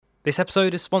This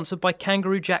episode is sponsored by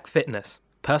Kangaroo Jack Fitness,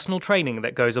 personal training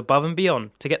that goes above and beyond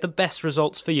to get the best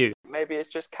results for you. Maybe it's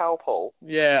just Calpol.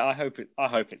 Yeah, I hope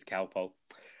it's Calpol.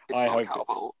 It's not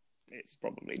Calpol. It's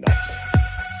probably not.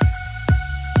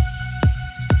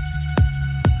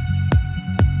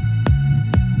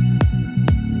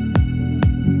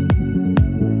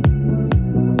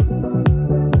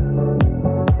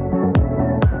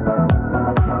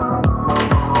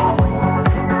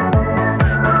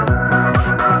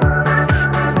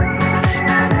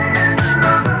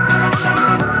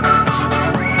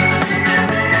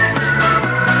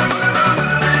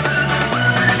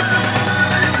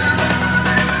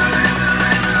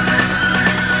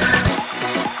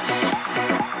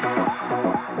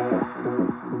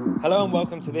 Hello and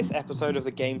welcome to this episode of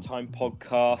the Game Time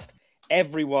podcast.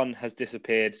 Everyone has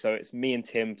disappeared, so it's me and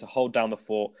Tim to hold down the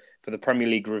fort for the Premier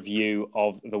League review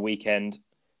of the weekend.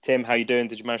 Tim, how you doing?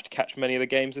 Did you manage to catch many of the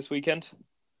games this weekend?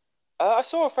 I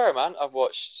saw a fair amount. I've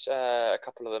watched a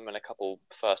couple of them and a couple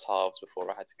first halves before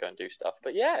I had to go and do stuff.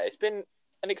 But yeah, it's been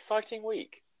an exciting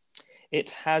week.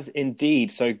 It has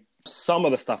indeed. So some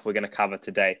of the stuff we're going to cover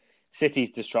today.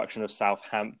 City's destruction of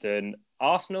Southampton,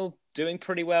 Arsenal doing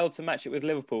pretty well to match it with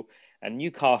Liverpool, and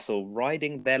Newcastle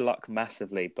riding their luck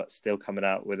massively, but still coming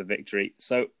out with a victory.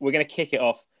 So we're going to kick it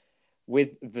off with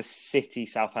the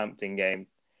City-Southampton game.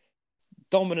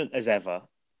 Dominant as ever.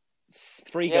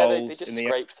 Three goals. They just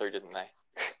scraped through, didn't they?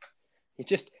 He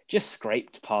just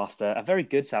scraped past a very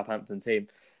good Southampton team.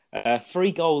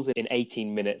 3 goals in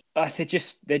 18 minutes.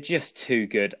 They're just too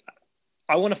good.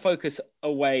 I want to focus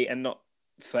away, and not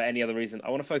for any other reason. I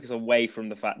want to focus away from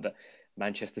the fact that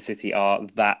Manchester City are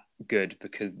that good,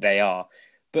 because they are.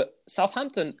 But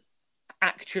Southampton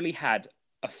actually had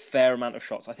a fair amount of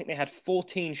shots. I think they had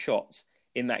 14 shots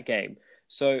in that game.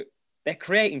 So they're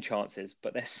creating chances,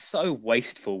 but they're so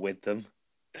wasteful with them.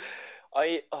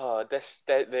 They are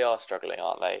struggling,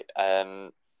 aren't they?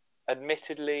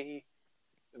 Admittedly,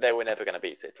 they were never going to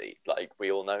beat City. Like,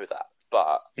 we all know that.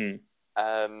 But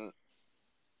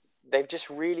they've just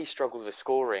really struggled with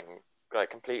scoring, like,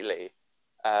 completely.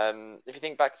 If you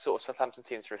think back to sort of Southampton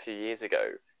teams from a few years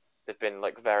ago, they've been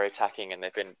like very attacking, and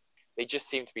they just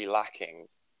seem to be lacking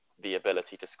the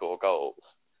ability to score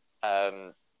goals.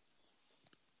 They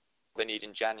need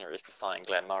in January is to sign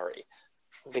Glenn Murray,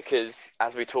 because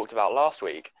as we talked about last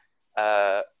week,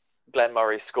 Glenn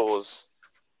Murray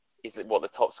he's the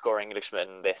top scoring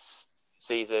Englishman this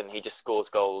season. He just scores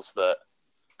goals that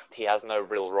he has no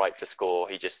real right to score.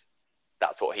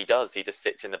 That's what he does. He just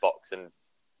sits in the box and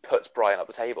puts Brighton up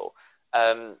the table.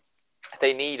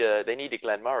 They need a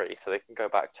Glenn Murray, so they can go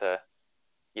back to,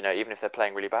 even if they're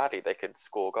playing really badly, they can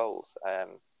score goals.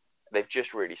 They've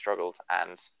just really struggled,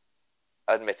 and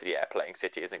admittedly, playing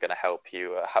City isn't going to help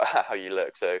you how you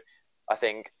look. So I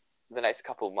think the next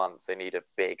couple of months they need a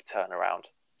big turnaround,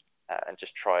 and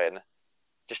just try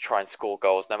and score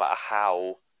goals, no matter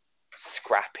how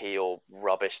scrappy or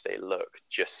rubbish they look.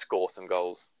 Just score some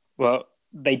goals. Well,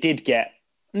 they did get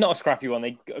not a scrappy one.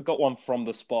 They got one from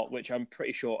the spot, which I'm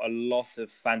pretty sure a lot of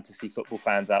fantasy football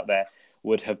fans out there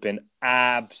would have been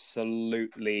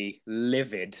absolutely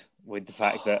livid with the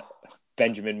fact that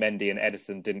Benjamin Mendy and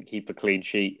Ederson didn't keep a clean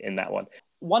sheet in that one.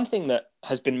 One thing that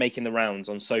has been making the rounds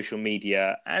on social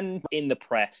media and in the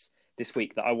press this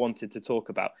week that I wanted to talk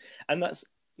about, and that's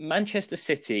Manchester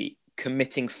City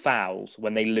committing fouls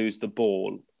when they lose the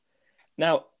ball.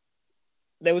 Now,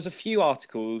 there was a few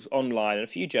articles online and a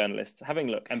few journalists having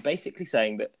a look and basically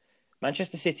saying that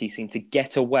Manchester City seem to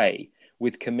get away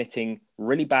with committing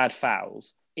really bad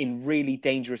fouls in really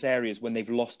dangerous areas when they've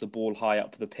lost the ball high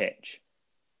up the pitch.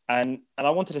 And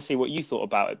I wanted to see what you thought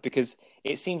about it, because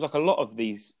it seems like a lot of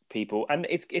these people, and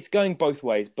it's going both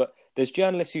ways, but there's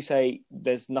journalists who say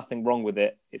there's nothing wrong with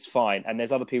it, it's fine. And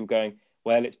there's other people going,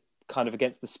 well, it's kind of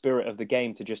against the spirit of the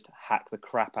game to just hack the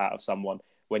crap out of someone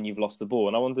when you've lost the ball.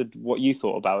 And I wondered what you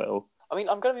thought about it all. I mean,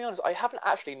 I'm going to be honest, I haven't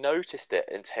actually noticed it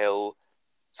until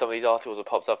some of these articles have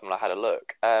popped up and I had a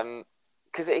look.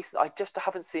 Because I just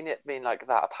haven't seen it being like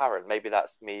that apparent. Maybe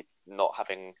that's me not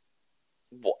having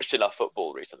watched enough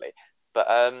football recently. But,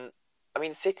 I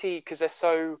mean, City, because they're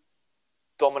so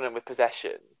dominant with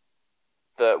possession,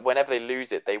 that whenever they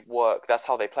lose it, that's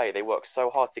how they play. They work so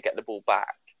hard to get the ball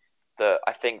back that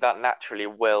I think that naturally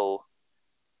will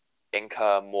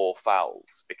incur more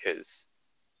fouls, because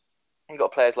you've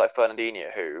got players like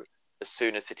Fernandinho who, as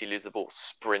soon as City lose the ball,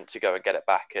 sprint to go and get it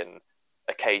back, and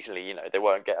occasionally, they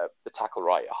won't get the tackle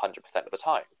right 100% of the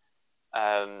time.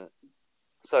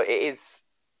 So it is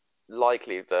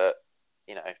likely that,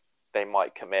 they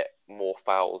might commit more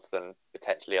fouls than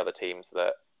potentially other teams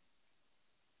that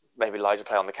maybe like to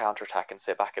play on the counter-attack and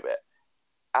sit back a bit.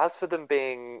 as for them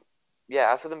being,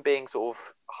 sort of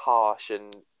harsh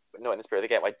and not in the spirit of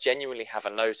the game, I genuinely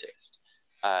haven't noticed.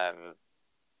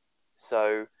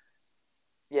 So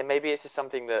yeah, maybe it's just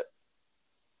something that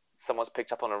someone's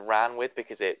picked up on and ran with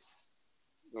because it's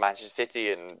Manchester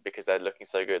City and because they're looking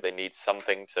so good, they need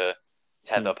something to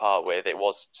tear them apart with. It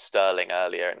was Sterling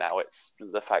earlier, and now it's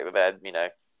the fact that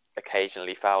they're,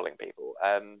 occasionally fouling people.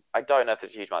 I don't know if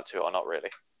there's a huge amount to it or not, really.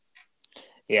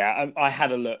 Yeah, I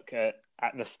had a look at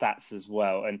the stats as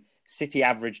well, and City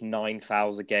averaged 9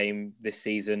 fouls a game this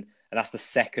season, and that's the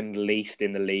second least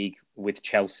in the league, with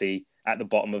Chelsea at the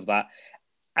bottom of that.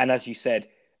 And as you said,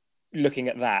 looking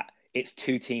at that, it's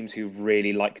two teams who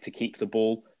really like to keep the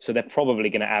ball, so they're probably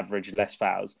going to average less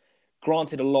fouls.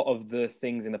 Granted, a lot of the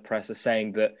things in the press are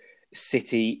saying that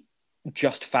City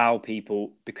just foul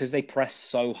people because they press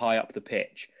so high up the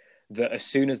pitch that as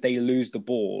soon as they lose the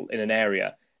ball in an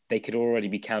area, they could already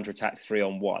be counterattacked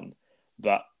 3-on-1.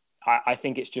 But I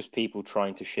think it's just people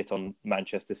trying to shit on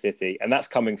Manchester City, and that's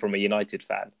coming from a United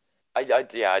fan. I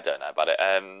don't know about it.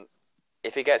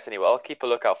 If it gets any worse, I'll keep a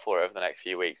lookout for it over the next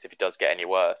few weeks if it does get any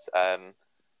worse.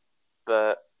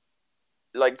 But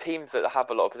like teams that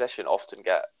have a lot of possession often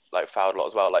get like fouled a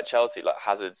lot as well. Like Chelsea, like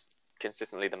Hazard's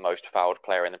consistently the most fouled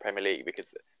player in the Premier League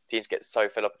because teams get so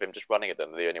filled up with him just running at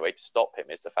them. The only way to stop him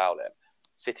is to foul him.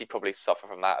 City probably suffer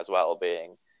from that as well,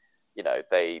 being,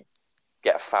 they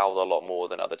get fouled a lot more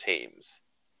than other teams.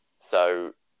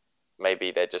 So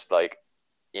maybe they're just like,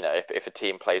 if a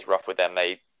team plays rough with them,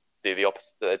 they do the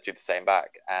opposite, do the same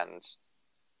back, and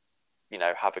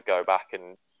have a go back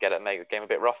and make the game a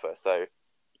bit rougher. So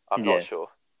I'm not sure.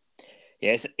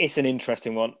 Yeah, it's an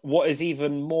interesting one. What is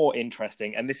even more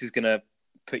interesting, and this is going to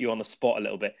put you on the spot a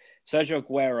little bit, Sergio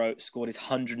Aguero scored his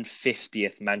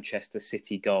 150th Manchester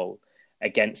City goal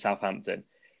against Southampton.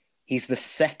 He's the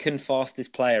second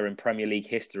fastest player in Premier League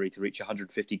history to reach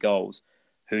 150 goals.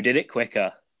 Who did it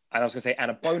quicker? And I was going to say, and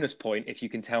a bonus point if you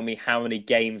can tell me how many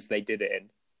games they did it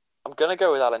in. I'm going to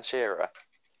go with Alan Shearer.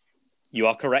 You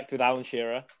are correct with Alan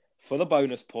Shearer. For the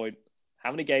bonus point,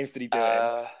 how many games did he do it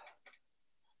in?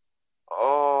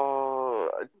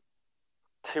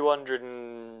 200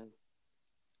 and,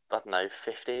 I don't know,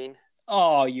 15?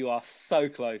 Oh, you are so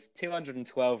close.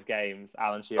 212 games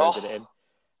Alan Shearer did it in.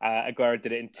 Aguero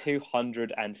did it in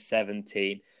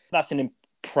 217. That's an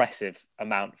impressive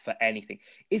amount for anything.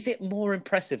 Is it more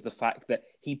impressive the fact that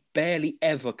he barely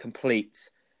ever completes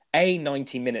A,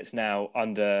 90 minutes now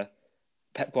under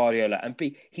Pep Guardiola, and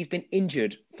B, he's been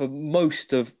injured for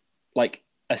most of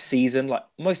a season. Like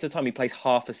most of the time he plays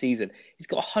half a season. He's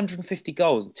got 150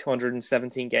 goals in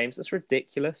 217 games. That's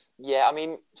ridiculous. Yeah, I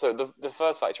mean, so the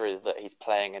first factor is that he's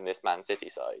playing in this Man City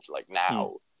side, like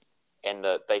now, in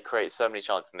that they create so many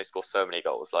chances and they score so many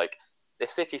goals. Like if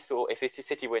City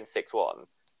wins 6-1,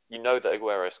 you know that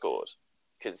Aguero scored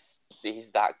because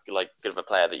he's that good of a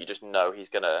player that you just know he's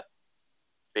gonna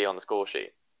be on the score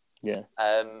sheet. Yeah.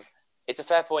 It's a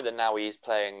fair point that now he's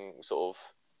playing sort of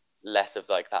less of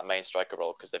that main striker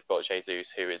role because they've got Jesus,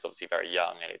 who is obviously very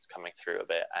young and is coming through a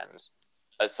bit, and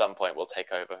at some point will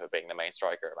take over for being the main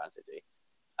striker at Man City.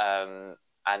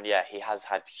 And yeah, he has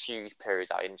had huge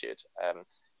periods out injured.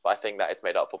 But I think that is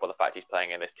made up for by the fact he's playing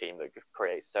in this team that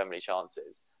creates so many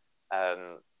chances.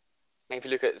 If you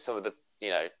look at some of the,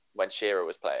 when Shearer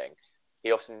was playing,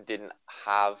 he often didn't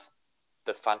have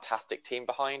the fantastic team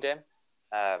behind him.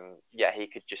 He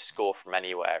could just score from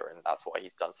anywhere, and that's why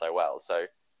he's done so well. So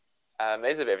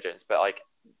there's a bit of a difference, but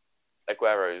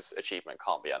Aguero's achievement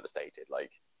can't be understated.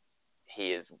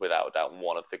 He is without a doubt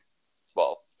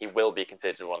he will be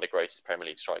considered one of the greatest Premier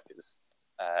League strikers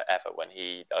ever when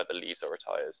he either leaves or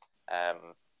retires.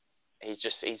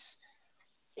 He's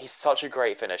such a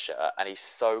great finisher, and he's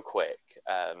so quick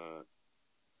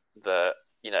that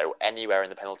anywhere in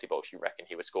the penalty box you reckon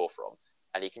he would score from,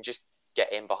 and he can just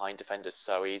get in behind defenders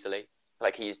so easily.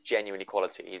 He's genuinely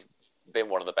quality. He's been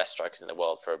one of the best strikers in the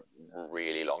world for a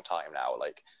really long time now.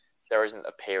 There isn't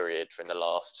a period in the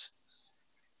last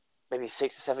maybe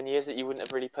 6 or 7 years that you wouldn't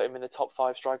have really put him in the top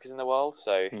 5 strikers in the world.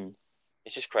 So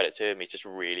it's just credit to him. He's just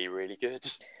really, really good.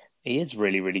 He is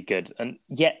really, really good. And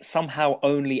yet somehow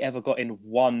only ever got in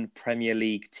one Premier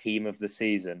League team of the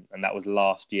season, and that was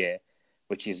last year,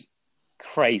 which is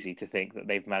crazy to think that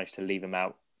they've managed to leave him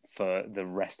out for the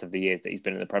rest of the years that he's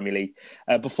been in the Premier League.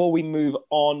 Before we move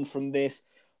on from this,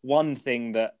 one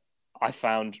thing that I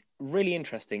found really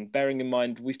interesting, bearing in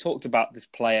mind we've talked about this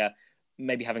player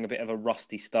maybe having a bit of a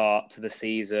rusty start to the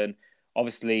season,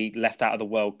 obviously left out of the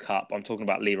World Cup. I'm talking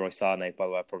about Leroy Sané, by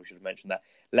the way. I probably should have mentioned that.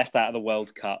 Left out of the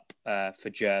World Cup for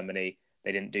Germany.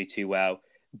 They didn't do too well.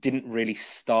 Didn't really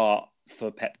start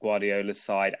for Pep Guardiola's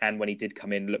side, and when he did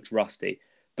come in, looked rusty.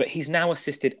 but he's now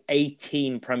assisted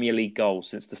 18 Premier League goals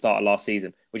since the start of last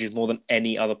season, which is more than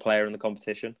any other player in the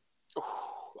competition. Ooh,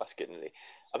 that's good, isn't he?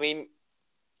 I mean,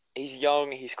 he's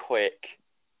young, he's quick,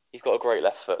 he's got a great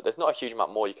left foot. There's not a huge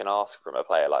amount more you can ask from a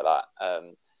player like that.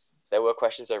 There were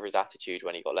questions over his attitude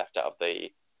when he got left out of the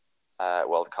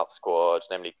World Cup squad.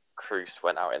 Namely, Cruz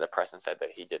went out in the press and said that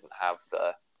he didn't have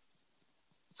the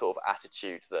sort of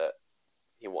attitude that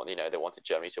he wanted. They wanted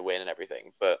Germany to win and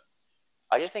everything. But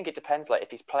I just think it depends. Like,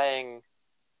 if he's playing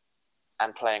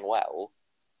and playing well,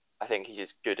 I think he's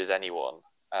as good as anyone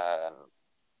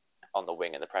on the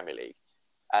wing in the Premier League.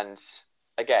 And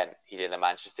again, he's in the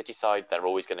Manchester City side. They're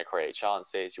always going to create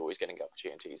chances. You're always going to get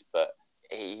opportunities. But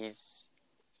he's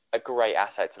a great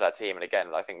asset to that team. And again,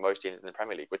 I think most teams in the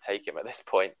Premier League would take him at this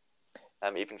point,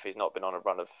 even if he's not been on a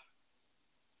run of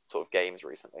sort of games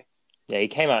recently. Yeah, he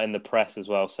came out in the press as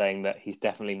well saying that he's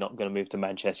definitely not going to move to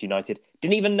Manchester United.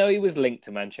 Didn't even know he was linked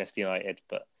to Manchester United,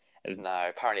 but... No,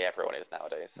 apparently everyone is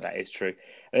nowadays. That is true.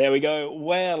 There we go.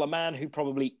 Well, a man who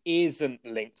probably isn't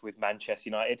linked with Manchester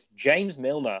United, James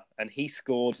Milner, and he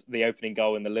scored the opening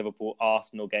goal in the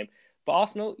Liverpool-Arsenal game. But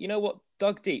Arsenal, you know what,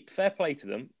 dug deep. Fair play to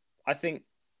them. I think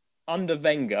under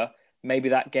Wenger, maybe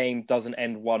that game doesn't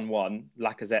end 1-1,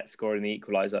 Lacazette scoring the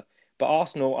equaliser. But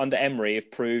Arsenal under Emery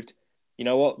have proved, you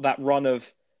know what, that run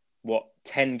of,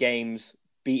 10 games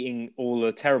beating all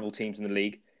the terrible teams in the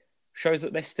league shows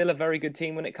that they're still a very good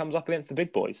team when it comes up against the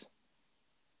big boys.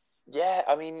 Yeah,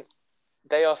 I mean,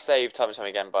 they are saved time and time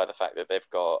again by the fact that they've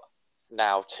got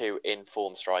now two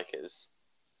in-form strikers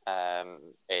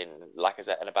in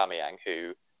Lacazette and Aubameyang,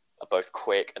 who are both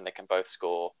quick and they can both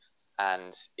score.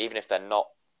 And even if they're not,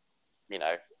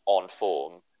 on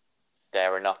form,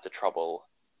 they're enough to trouble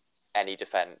any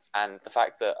defence. And the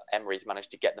fact that Emery's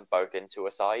managed to get them both into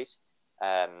a side,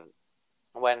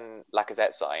 when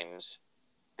Lacazette signed,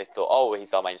 they thought, oh,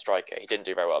 he's our main striker. He didn't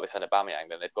do very well. They signed Aubameyang.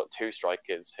 Then they've got two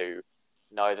strikers who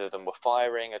neither of them were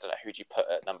firing. I don't know who do you put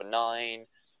at number 9,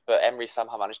 but Emery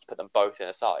somehow managed to put them both in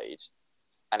a side,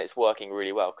 and it's working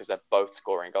really well because they're both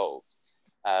scoring goals.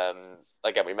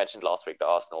 Again, we mentioned last week that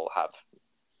Arsenal have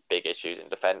big issues in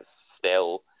defence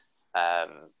still,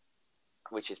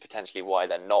 which is potentially why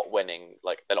they're not winning.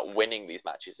 They're not winning these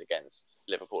matches against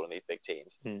Liverpool and these big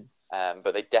teams.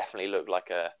 But they definitely look like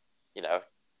a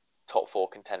top 4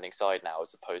 contending side now,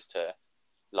 as opposed to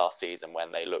last season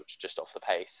when they looked just off the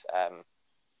pace.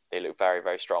 They look very,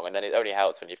 very strong, and then it only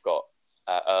helps when you've got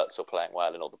Özil playing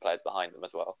well and all the players behind them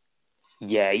as well.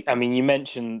 Yeah, I mean, you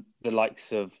mentioned the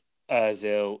likes of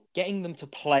Özil. Getting them to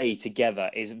play together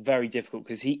is very difficult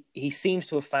because he seems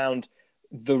to have found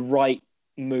the right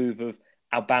move of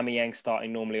Aubameyang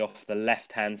starting normally off the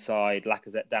left-hand side,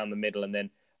 Lacazette down the middle, and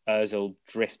then Özil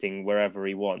drifting wherever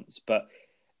he wants. But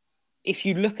if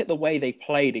you look at the way they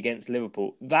played against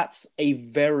Liverpool, that's a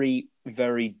very,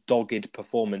 very dogged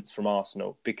performance from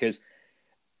Arsenal because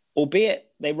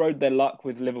albeit they rode their luck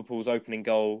with Liverpool's opening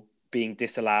goal being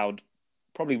disallowed,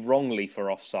 probably wrongly for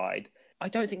offside, I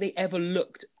don't think they ever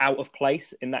looked out of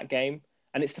place in that game.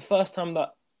 And it's the first time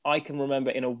that I can remember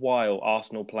in a while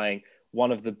Arsenal playing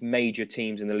one of the major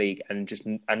teams in the league and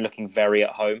looking very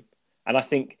at home. And I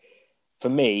think for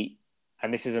me,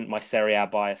 and this isn't my Serie A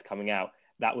bias coming out,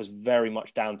 that was very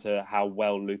much down to how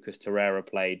well Lucas Torreira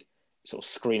played, sort of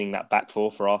screening that back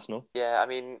four for Arsenal. Yeah, I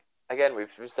mean, again, we've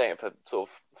been saying it for sort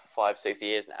of 5-6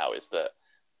 years now, is that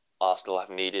Arsenal have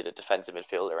needed a defensive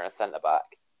midfielder and a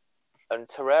centre-back. And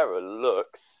Torreira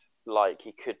looks like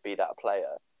he could be that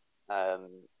player,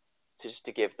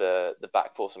 to give the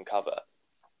back four some cover.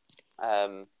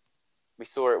 We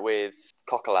saw it with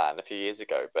Coquelin a few years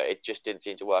ago, but it just didn't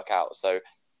seem to work out. So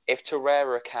if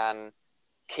Torreira can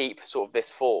keep sort of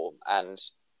this form and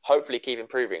hopefully keep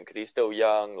improving, because he's still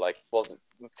young, wasn't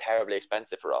terribly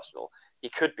expensive for Arsenal, he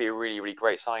could be a really, really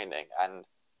great signing and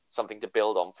something to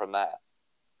build on from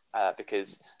there.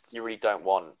 Because you really don't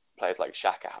want players like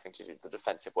Xhaka having to do the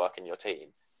defensive work in your team.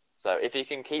 So if he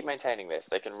can keep maintaining this,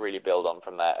 they can really build on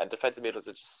from there. And defensive midfielders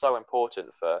are just so important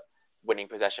for winning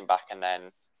possession back and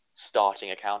then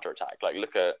starting a counter-attack.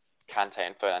 Look at Kante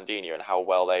and Fernandinho and how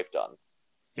well they've done.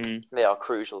 They are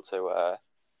crucial to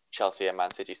Chelsea and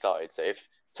Man City side. So if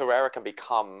Torreira can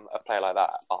become a player like that,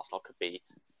 Arsenal could be,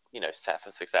 set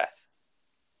for success.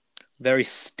 Very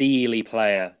steely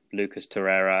player, Lucas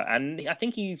Torreira. And I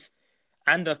think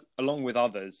along with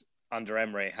others under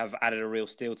Emery, have added a real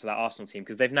steal to that Arsenal team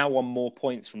because they've now won more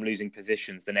points from losing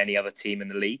positions than any other team in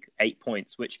the league, 8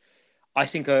 points, which I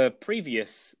think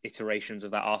previous iterations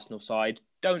of that Arsenal side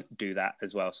don't do that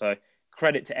as well. So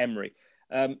credit to Emery.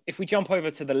 If we jump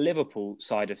over to the Liverpool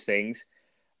side of things,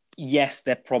 yes,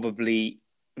 they're probably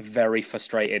very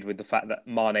frustrated with the fact that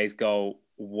Mane's goal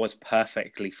was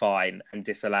perfectly fine and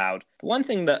disallowed. But one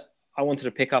thing that I wanted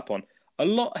to pick up on, a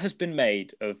lot has been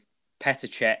made of Petr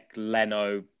Cech,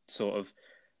 Leno, sort of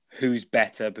who's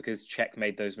better because Cech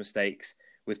made those mistakes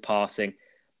with passing.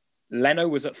 Leno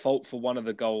was at fault for one of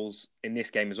the goals in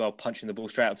this game as well, punching the ball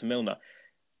straight out to Milner.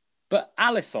 But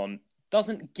Alisson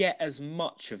doesn't get as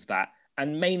much of that,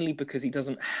 and mainly because he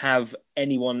doesn't have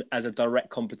anyone as a direct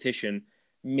competition.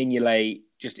 Mignolet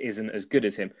just isn't as good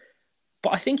as him.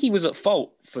 But I think he was at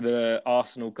fault for the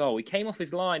Arsenal goal. He came off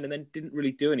his line and then didn't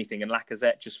really do anything, and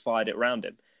Lacazette just fired it around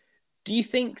him. Do you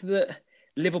think that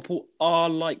Liverpool are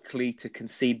likely to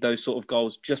concede those sort of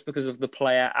goals just because of the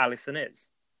player Alisson is?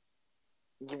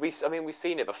 We've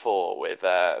seen it before with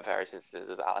various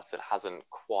instances that Alisson hasn't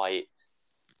quite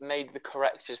made the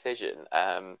correct decision.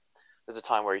 There's a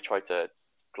time where he tried to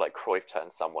Cruyff turn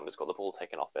someone, has got the ball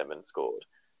taken off him and scored.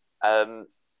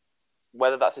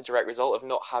 Whether that's a direct result of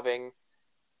not having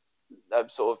a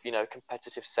sort of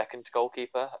competitive second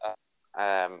goalkeeper,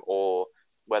 or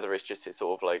whether it's just his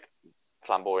sort of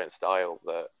flamboyant style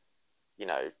that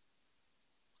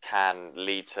can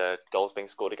lead to goals being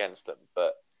scored against them,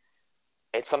 but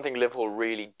it's something Liverpool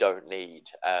really don't need.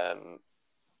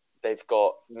 They've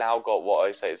got what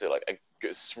I say is a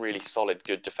really solid,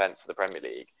 good defence for the Premier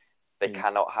League. They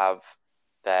cannot have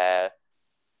their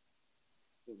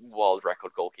world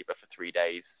record goalkeeper for 3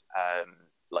 days,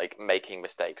 making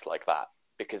mistakes like that,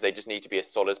 because they just need to be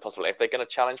as solid as possible. If they're going to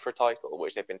challenge for a title,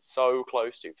 which they've been so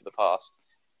close to for the past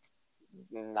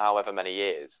however many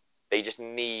years, they just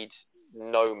need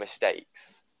no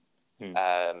mistakes.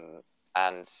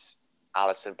 And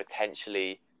Alisson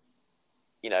potentially,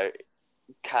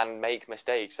 can make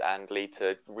mistakes and lead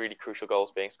to really crucial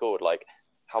goals being scored. Like,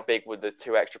 how big would the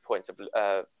 2 extra points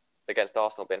against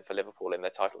Arsenal been for Liverpool in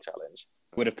their title challenge?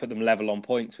 Would have put them level on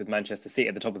points with Manchester City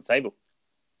at the top of the table.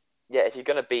 Yeah, if you're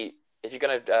going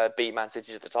to beat Man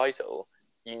City to the title,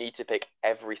 you need to pick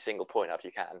every single point up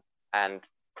you can, and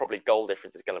probably goal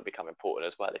difference is going to become important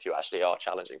as well if you actually are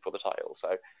challenging for the title.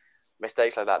 So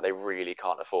mistakes like that they really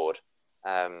can't afford.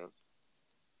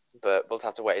 But we'll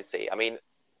have to wait and see. I mean,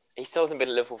 he still hasn't been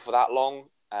at Liverpool for that long.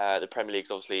 The Premier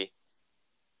League's obviously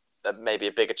maybe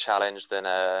a bigger challenge than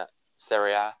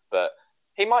Serie A, but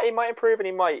he might improve and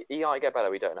he might get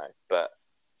better. We don't know, but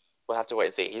we'll have to wait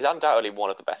and see. He's undoubtedly one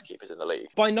of the best keepers in the league.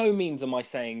 By no means am I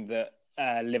saying that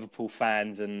Liverpool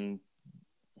fans and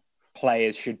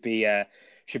players should be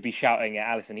shouting at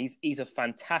Alisson. He's a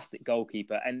fantastic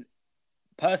goalkeeper, and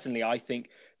personally, I think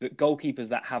that goalkeepers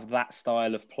that have that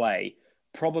style of play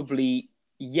probably,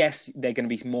 yes, they're going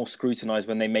to be more scrutinised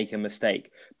when they make a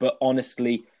mistake. But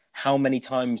honestly, how many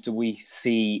times do we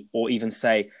see or even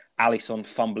say Alisson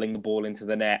fumbling the ball into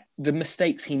the net? The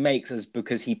mistakes he makes is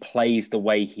because he plays the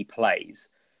way he plays.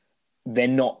 They're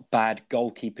not bad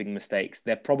goalkeeping mistakes.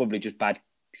 They're probably just bad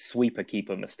sweeper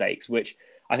keeper mistakes, which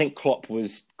I think Klopp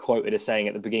was quoted as saying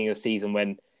at the beginning of the season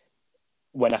when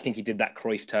I think he did that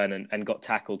Cruyff turn and got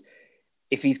tackled.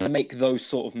 If he's going to make those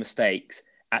sort of mistakes,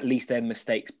 at least they're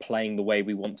mistakes playing the way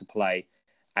we want to play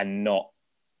and not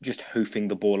just hoofing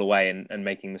the ball away and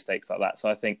making mistakes like that. So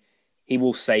I think he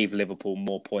will save Liverpool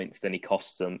more points than he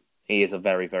costs them. He is a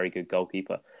very, very good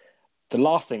goalkeeper. The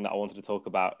last thing that I wanted to talk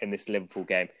about in this Liverpool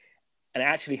game, and it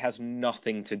actually has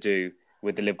nothing to do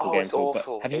with the Liverpool game at all, but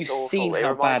have you seen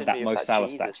how bad that Mo Salah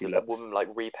statue looks? That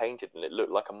woman repainted and it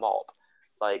looked like a mop.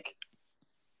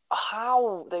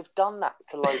 How they've done that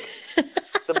to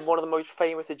one of the most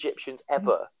famous Egyptians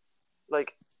ever.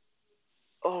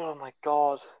 Oh my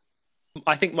God.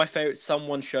 I think my favourite,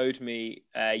 someone showed me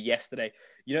yesterday,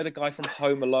 you know the guy from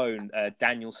Home Alone,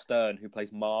 Daniel Stern, who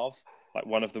plays Marv,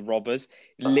 one of the robbers?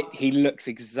 He looks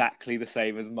exactly the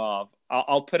same as Marv.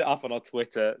 I'll put it up on our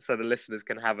Twitter so the listeners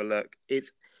can have a look.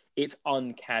 It's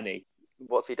uncanny.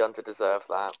 What's he done to deserve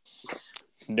that?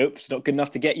 Nope, it's not good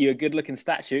enough to get you a good-looking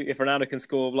statue. If Ronaldo can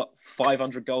score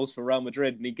 500 goals for Real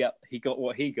Madrid and he got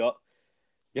what he got,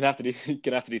 you're gonna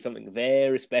have to do something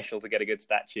very special to get a good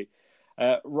statue.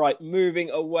 Right,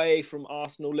 moving away from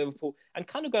Arsenal, Liverpool, and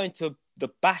kind of going to the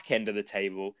back end of the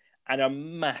table, and a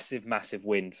massive, massive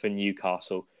win for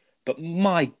Newcastle. But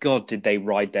my God, did they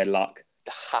ride their luck?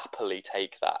 Happily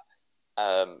take that.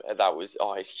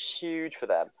 It's huge for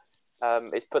them.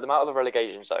 It's put them out of the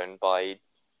relegation zone by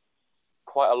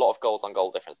quite a lot of goals on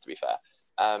goal difference, to be fair.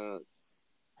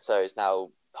 So it's now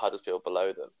Huddersfield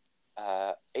below them.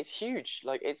 It's huge.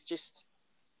 It's just...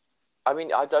 I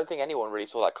mean, I don't think anyone really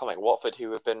saw that coming. Watford,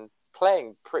 who have been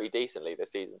playing pretty decently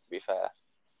this season, to be fair,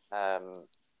 they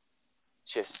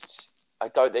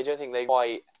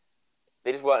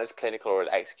just weren't as clinical or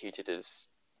executed as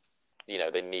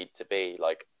they need to be.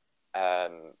 I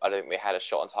don't think they had a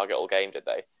shot on target all game, did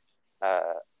they?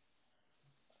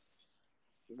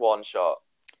 One shot.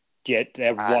 Yeah,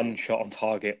 they're And- one shot on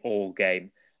target all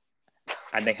game,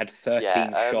 and they had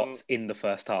 13 shots in the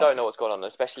first half. Don't know what's going on,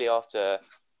 especially after,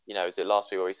 was it last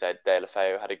week where we said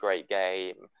Deulofeu had a great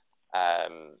game.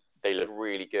 They look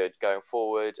really good going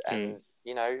forward, and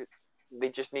they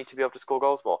just need to be able to score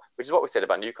goals more, which is what we said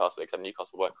about Newcastle, except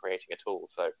Newcastle weren't creating at all.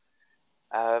 So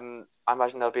I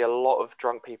imagine there'll be a lot of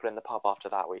drunk people in the pub after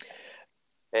that week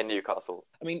in Newcastle.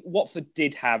 I mean, Watford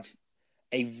did have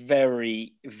a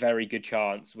very, very good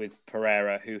chance with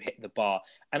Pereira, who hit the bar.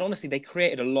 And honestly, they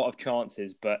created a lot of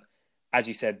chances, but as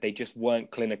you said, they just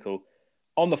weren't clinical.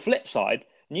 On the flip side,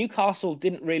 Newcastle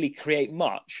didn't really create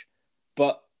much,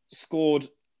 but scored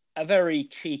a very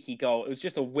cheeky goal. It was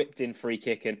just a whipped-in free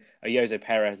kick, and Jose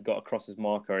Perez got across his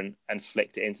marker and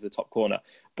flicked it into the top corner.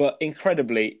 But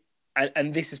incredibly,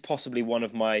 and this is possibly one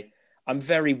of my... I'm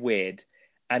very weird.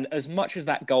 And as much as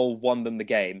that goal won them the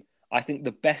game, I think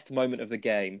the best moment of the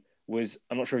game was,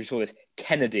 I'm not sure if you saw this,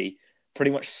 Kennedy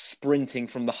pretty much sprinting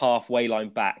from the halfway line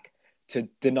back to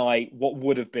deny what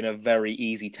would have been a very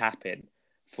easy tap-in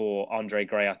for Andre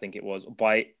Gray, I think it was,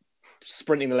 by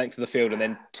sprinting the length of the field and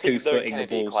then two-footing the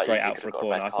ball straight out for a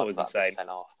corner. I thought it was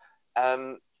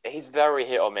insane. He's very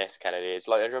hit or miss, Kennedy. It's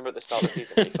like, I remember at the start of the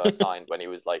season when he first signed, when he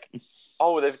was like,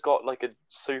 oh, they've got like a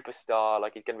superstar,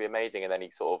 like he's going to be amazing, and then he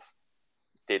sort of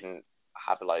didn't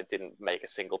make a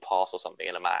single pass or something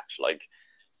in a match. Like,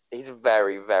 he's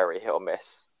very, very hit or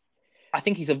miss. I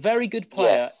think he's a very good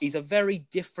player. Yes. He's a very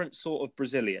different sort of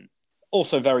Brazilian.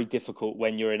 Also very difficult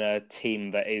when you're in a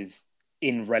team that is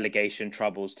in relegation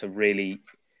troubles to really,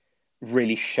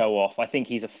 really show off. I think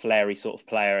he's a flary sort of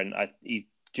player, and he's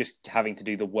just having to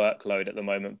do the workload at the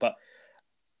moment. But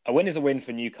a win is a win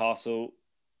for Newcastle.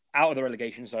 Out of the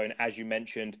relegation zone, as you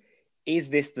mentioned. Is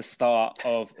this the start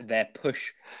of their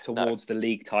push towards the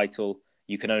league title?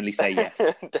 You can only say yes.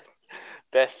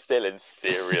 They're still in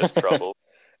serious trouble.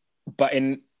 But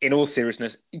in all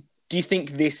seriousness, do you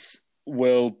think this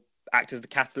will act as the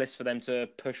catalyst for them to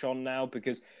push on now?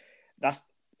 Because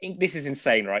this is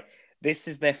insane, right? This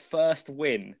is their first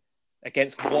win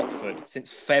against Watford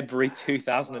since February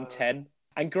 2010.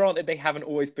 And granted, they haven't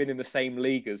always been in the same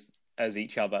league as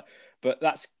each other, but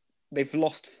they've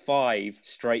lost 5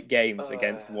 straight games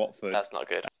against Watford. That's not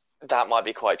good. That might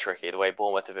be quite tricky. The way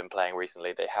Bournemouth have been playing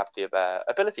recently, they have the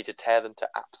ability to tear them to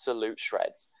absolute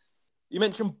shreds. You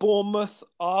mentioned Bournemouth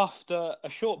after a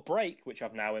short break, which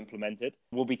I've now implemented.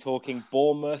 We'll be talking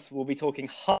Bournemouth. We'll be talking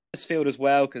Huddersfield as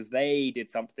well, because they did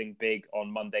something big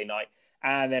on Monday night.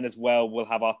 And then as well, we'll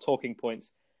have our talking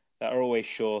points that are always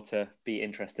sure to be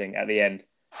interesting at the end.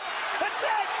 That's it!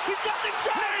 He's got the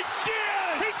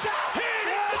chance! He's done it!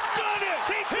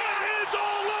 It is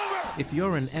all over! If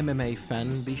you're an MMA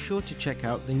fan, be sure to check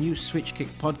out the new Switch Kick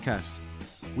podcast.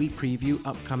 We preview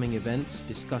upcoming events,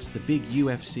 discuss the big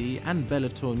UFC and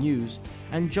Bellator news,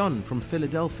 and John from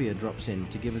Philadelphia drops in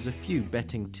to give us a few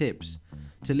betting tips.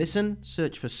 To listen,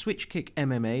 search for Switch Kick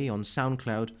MMA on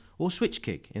SoundCloud or Switch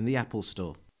Kick in the Apple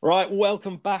Store. Right,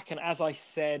 welcome back. And as I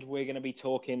said, we're going to be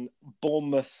talking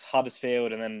Bournemouth,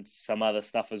 Huddersfield, and then some other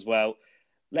stuff as well.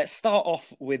 Let's start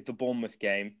off with the Bournemouth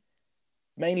game,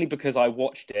 mainly because I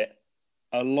watched it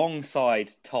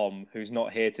alongside Tom, who's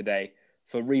not here today,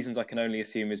 for reasons I can only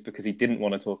assume is because he didn't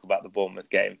want to talk about the Bournemouth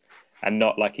game and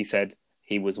not, like he said,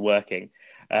 he was working.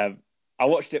 I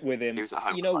watched it with him. He was at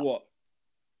home. You know what?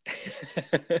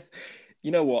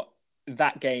 You know what?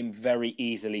 That game very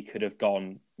easily could have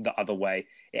gone the other way.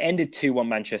 It ended 2-1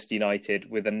 Manchester United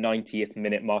with a 90th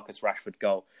minute Marcus Rashford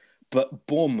goal. But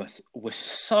Bournemouth was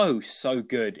so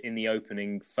good in the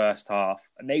opening first half.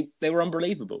 And they were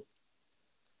unbelievable.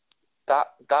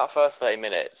 That first 30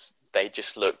 minutes, they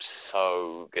just looked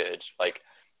so good. Like,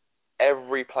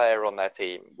 every player on their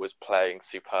team was playing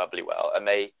superbly well. And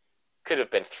they could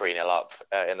have been 3-0 up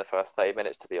in the first 30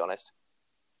 minutes, to be honest.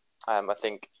 I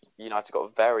think United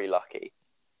got very lucky.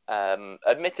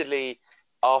 Admittedly,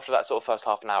 after that sort of first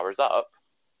half an hour is up,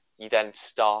 you then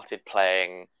started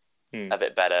playing a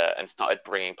bit better and started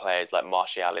bringing players like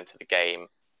Martial into the game,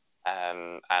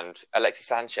 and Alexis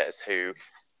Sanchez, who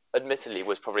admittedly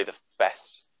was probably the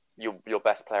best, your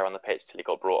best player on the pitch till he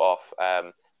got brought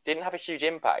off. Didn't have a huge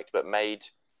impact, but made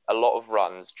a lot of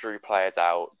runs, drew players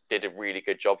out, did a really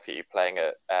good job for you playing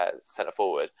at centre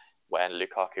forward when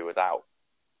Lukaku was out.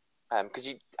 Because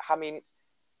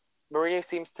Mourinho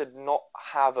seems to not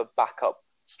have a backup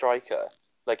striker.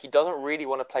 Like, he doesn't really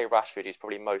want to play Rashford, who's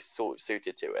probably most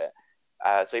suited to it.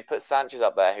 So he put Sanchez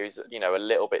up there, who's a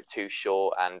little bit too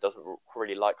short and doesn't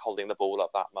really like holding the ball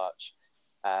up that much.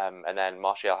 And then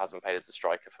Martial hasn't played as a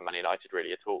striker for Man United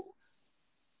really at all.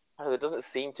 There doesn't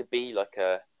seem to be like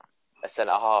a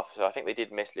centre half, so I think they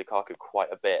did miss Lukaku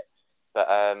quite a bit. But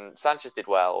Sanchez did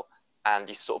well, and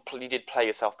you did play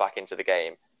yourself back into the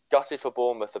game. Gutted for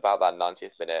Bournemouth about that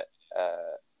 90th minute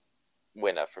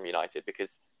winner from United,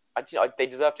 because they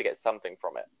deserve to get something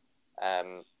from it.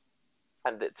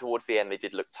 Towards the end, they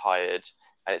did look tired,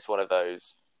 and it's one of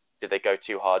those, did they go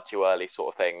too hard too early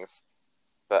sort of things.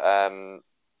 But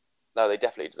no, they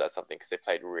definitely deserve something because they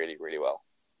played really, really well.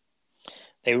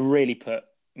 They really put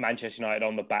Manchester United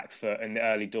on the back foot in the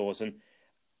early doors. And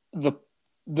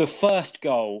the first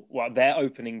goal, their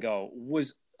opening goal,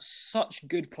 was such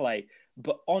good play,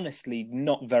 but honestly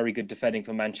not very good defending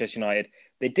for Manchester United.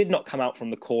 They did not come out from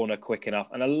the corner quick enough,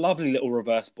 and a lovely little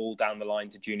reverse ball down the line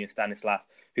to Junior Stanislas,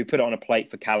 who put it on a plate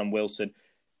for Callum Wilson,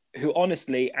 who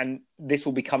honestly, and this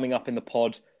will be coming up in the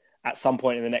pod at some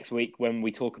point in the next week when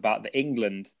we talk about the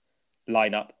England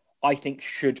lineup, I think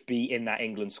should be in that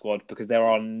England squad, because there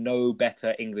are no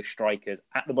better English strikers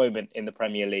at the moment in the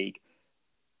Premier League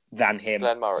than him.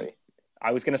 Glenn Murray.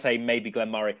 I was going to say maybe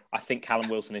Glenn Murray. I think Callum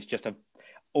Wilson is just a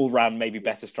all-round maybe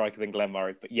better striker than Glenn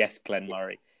Murray. But yes, Glenn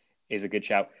Murray is a good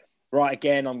shout. Right,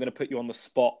 again, I'm going to put you on the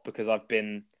spot because I've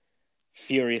been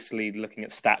furiously looking at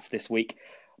stats this week.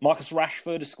 Marcus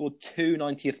Rashford has scored 2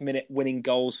 90th minute winning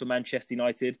goals for Manchester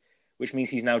United, which means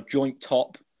he's now joint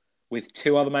top with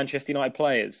 2 other Manchester United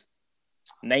players.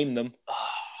 Name them.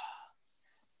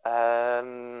 I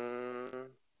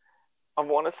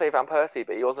want to say Van Persie,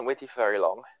 but he wasn't with you for very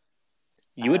long.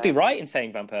 You would be right in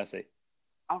saying Van Persie.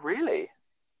 Oh, really?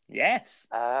 Yes.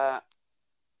 Go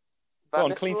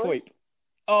on, clean sweep.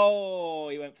 Oh,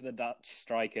 he went for the Dutch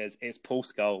strikers. It's Paul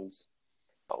Scholes.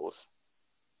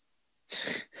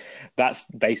 That's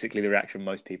basically the reaction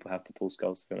most people have to Paul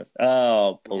Scholes, to be honest.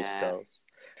 Oh, Paul Scholes.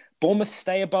 Bournemouth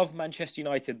stay above Manchester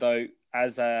United, though.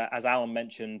 As Alan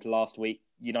mentioned last week,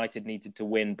 United needed to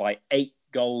win by 8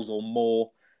 goals or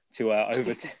more to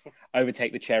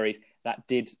overtake the Cherries. That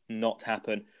did not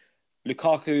happen.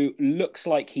 Lukaku looks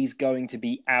like he's going to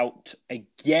be out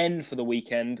again for the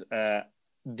weekend.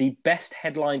 The best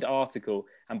headlined article,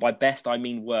 and by best I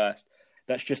mean worst,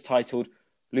 that's just titled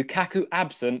 "Lukaku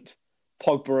absent,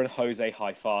 Pogba and Jose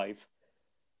high five."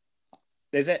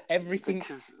 There's everything.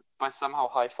 Because by somehow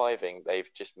high-fiving, they've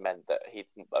just meant that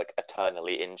he's like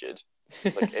eternally injured.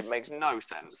 Like, it makes no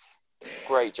sense.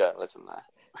 Great journalism there.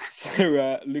 So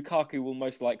Lukaku will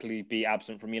most likely be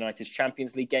absent from United's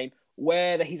Champions League game.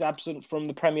 Whether he's absent from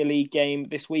the Premier League game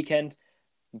this weekend,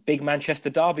 big Manchester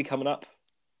derby coming up,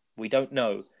 we don't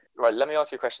know. Right, let me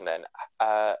ask you a question then.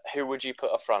 Who would you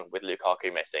put up front with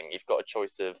Lukaku missing? You've got a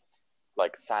choice of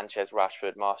like Sanchez,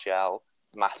 Rashford, Martial.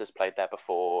 Matt has played there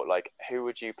before. Like, who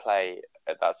would you play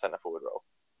at that centre forward role?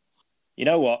 You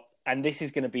know what? And this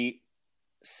is going to be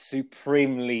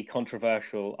supremely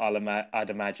controversial, I'd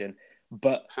imagine.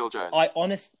 But Phil Jones.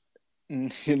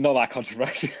 Not that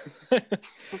controversial.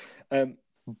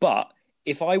 But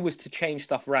if I was to change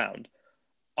stuff around,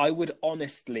 I would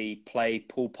honestly play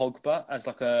Paul Pogba as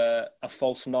like a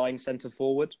false 9 centre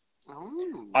forward.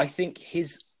 Oh. I think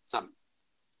he's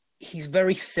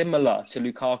very similar to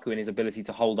Lukaku in his ability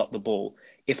to hold up the ball,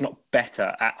 if not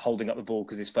better at holding up the ball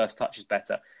because his first touch is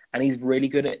better. And he's really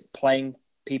good at playing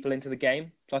people into the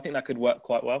game. So I think that could work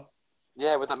quite well.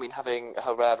 Yeah, would that mean having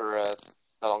Herrera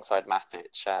alongside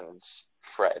Matic and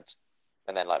Fred,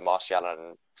 and then like Martial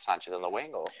and Sanchez on the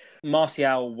wing? Or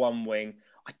Martial one wing.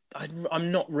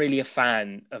 I'm not really a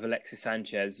fan of Alexis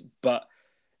Sanchez, but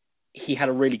he had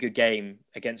a really good game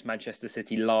against Manchester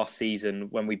City last season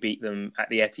when we beat them at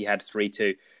the Etihad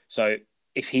 3-2. So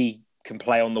if he can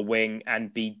play on the wing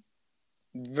and be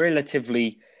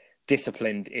relatively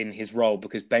disciplined in his role,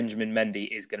 because Benjamin Mendy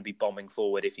is going to be bombing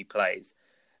forward if he plays,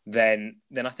 then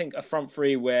I think a front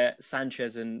three where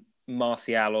Sanchez and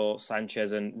Martial or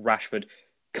Sanchez and Rashford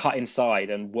cut inside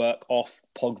and work off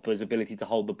Pogba's ability to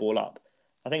hold the ball up,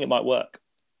 I think it might work.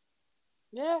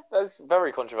 Yeah, that's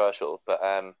very controversial, but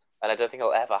and I don't think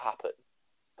it'll ever happen.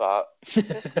 But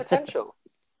there's potential.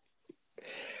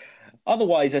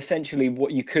 Otherwise, essentially,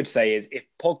 what you could say is if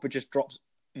Pogba just drops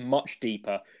much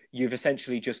deeper, you've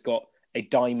essentially just got a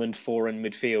diamond 4 in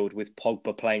midfield with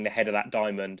Pogba playing the head of that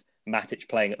diamond, Matic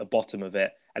playing at the bottom of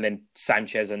it, and then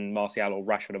Sanchez and Martial, or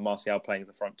Rashford and Martial playing as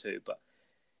the front two. But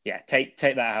yeah, take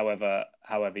that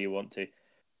however you want to.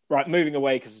 Right, moving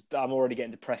away, because I'm already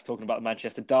getting depressed talking about the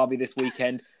Manchester derby this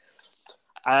weekend.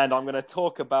 And I'm going to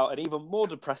talk about an even more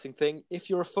depressing thing. If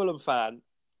you're a Fulham fan,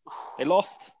 they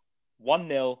lost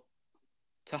 1-0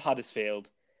 to Huddersfield.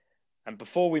 And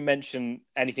before we mention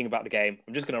anything about the game,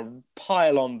 I'm just going to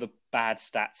pile on the bad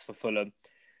stats for Fulham.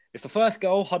 It's the first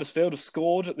goal Huddersfield have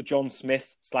scored at the John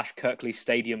Smith / Kirkley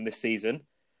Stadium this season.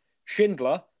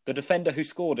 Schindler, the defender who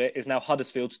scored it, is now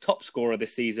Huddersfield's top scorer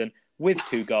this season with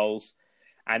 2 goals.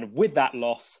 And with that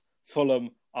loss,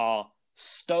 Fulham are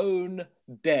stone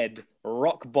dead,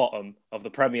 rock bottom of the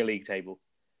Premier League table.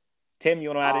 Tim, you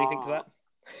want to add anything to that?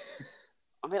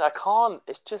 I mean, I can't.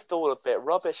 It's just all a bit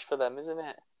rubbish for them, isn't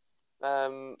it?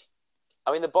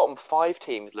 I mean, the bottom 5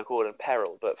 teams look all in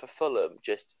peril, but for Fulham,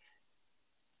 just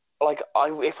like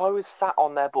if I was sat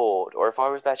on their board or if I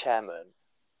was their chairman,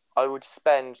 I would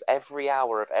spend every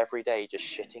hour of every day just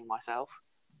shitting myself.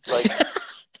 Like,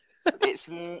 there's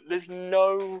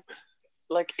no,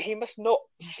 like, he must not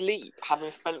sleep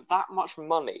having spent that much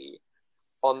money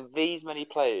on these many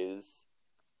players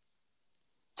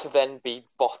to then be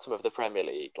bottom of the Premier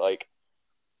League. Like,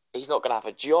 he's not going to have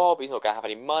a job. He's not going to have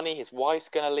any money. His wife's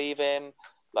going to leave him.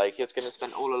 Like, he's going to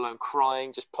spend all alone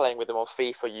crying, just playing with him on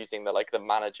FIFA using the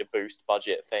manager boost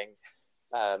budget thing.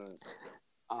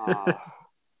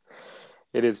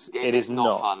 It is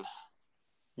not fun.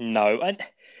 No, and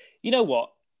you know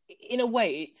what? In a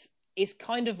way, it's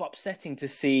kind of upsetting to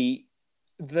see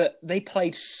that they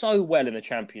played so well in the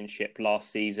Championship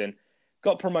last season,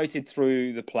 got promoted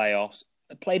through the playoffs,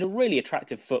 played a really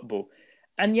attractive football,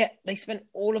 and yet they spent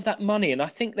all of that money, and I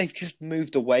think they've just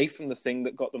moved away from the thing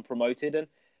that got them promoted. And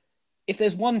if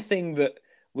there's one thing that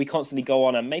we constantly go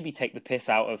on and maybe take the piss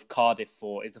out of Cardiff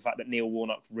for, is the fact that Neil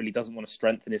Warnock really doesn't want to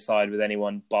strengthen his side with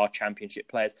anyone bar Championship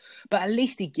players. But at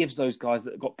least he gives those guys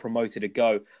that got promoted a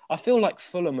go. I feel like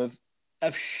Fulham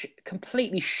have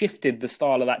completely shifted the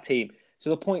style of that team to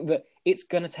the point that it's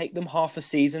going to take them half a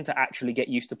season to actually get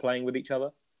used to playing with each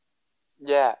other.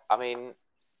 Yeah, I mean,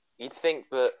 you'd think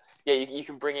that, you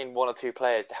can bring in 1 or 2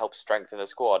 players to help strengthen the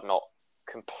squad, not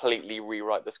completely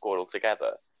rewrite the squad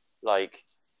altogether. Like,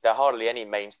 there are hardly any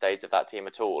mainstays of that team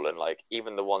at all, and like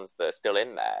even the ones that are still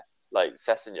in there, like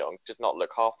Sessegnon, does not look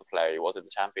half the player he was in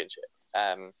the Championship.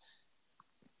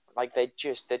 Like they're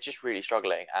just really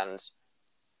struggling. And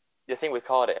the thing with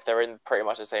Cardiff, they're in pretty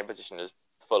much the same position as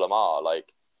Fulham are.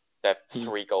 Like, they're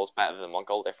 3 goals better than 1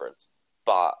 goal difference,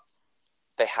 but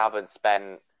they haven't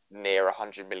spent near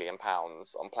 £100 million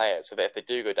on players, so that if they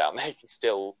do go down, they can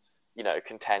still,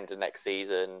 contend the next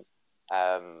season.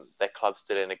 Their club's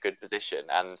still in a good position,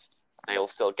 and they'll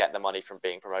still get the money from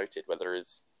being promoted.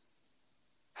 Whereas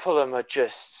Fulham are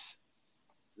just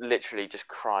literally just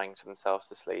crying to themselves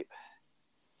to sleep.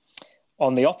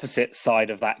 On the opposite side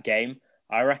of that game,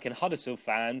 I reckon Huddersfield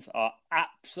fans are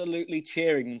absolutely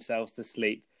cheering themselves to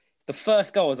sleep. The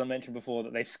first goal, as I mentioned before,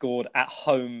 that they've scored at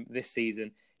home this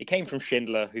season, it came from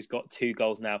Schindler, who's got 2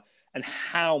 goals now. And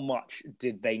how much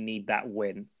did they need that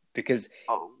win? Because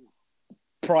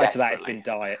prior to that, it'd been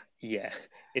dire. Yeah,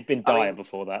 it'd been dire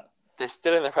before that. They're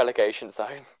still in the relegation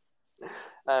zone.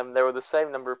 They were the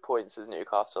same number of points as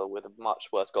Newcastle with a much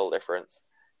worse goal difference.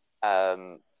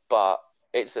 But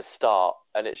it's a start,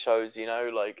 and it shows,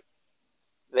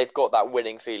 they've got that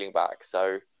winning feeling back.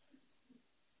 So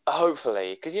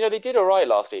hopefully, because, they did all right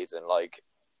last season. Like,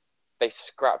 they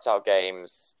scrapped out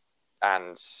games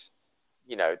and,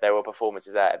 there were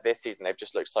performances there. This season, they've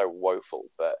just looked so woeful.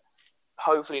 But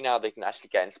hopefully now they can actually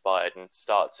get inspired and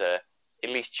start to at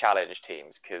least challenge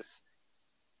teams, because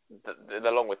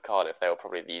along with Cardiff, they were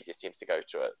probably the easiest teams to go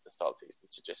to at the start of the season,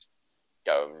 to just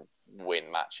go and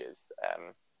win matches.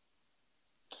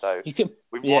 So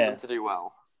we want them to do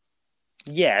well.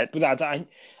 Yeah,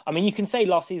 I mean, you can say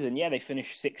last season, they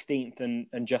finished 16th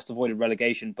and just avoided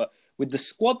relegation. But with the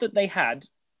squad that they had,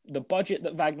 the budget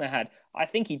that Wagner had, I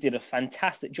think he did a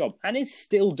fantastic job and is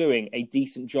still doing a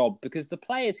decent job, because the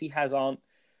players he has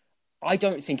I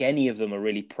don't think any of them are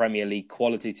really Premier League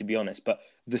quality, to be honest. But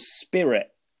the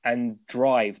spirit and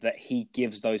drive that he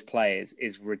gives those players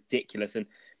is ridiculous. And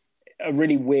a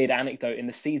really weird anecdote, in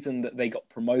the season that they got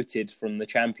promoted from the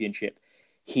Championship,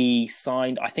 he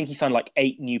signed like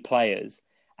 8 new players.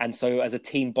 And so as a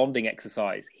team bonding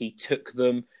exercise, he took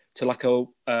them to like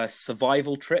a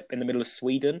survival trip in the middle of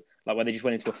Sweden, like where they just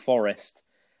went into a forest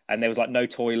and there was like no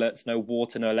toilets, no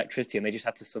water, no electricity, and they just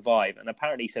had to survive. And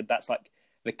apparently he said that's like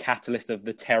the catalyst of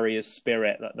the Terriers'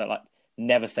 spirit, that like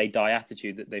never say die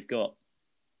attitude that they've got.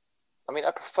 I mean,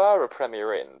 I prefer a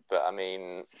Premier Inn, but I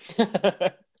mean,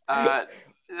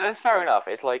 that's fair enough.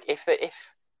 It's like if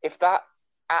that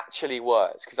actually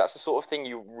works, because that's the sort of thing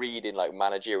you read in like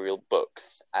managerial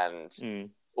books and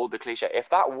all the cliche. If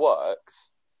that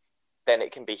works, then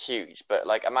it can be huge. But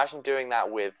like, imagine doing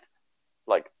that with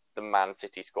like the Man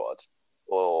City squad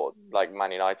or like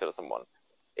Man United or someone.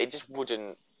 It just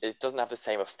wouldn't. It doesn't have the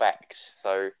same effect.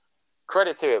 So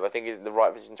credit to him. I think he's in the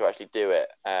right position to actually do it.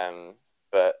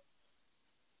 But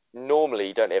normally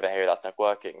you don't ever hear that stuff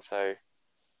working. So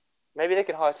maybe they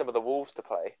can hire some of the Wolves to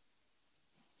play.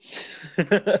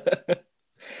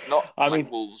 Not I like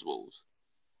mean, Wolves.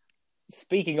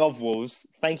 speaking of Wolves,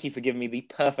 thank you for giving me the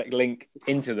perfect link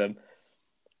into them.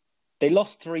 They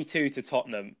lost 3-2 to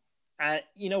Tottenham. And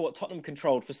you know what? Tottenham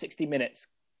controlled for 60 minutes,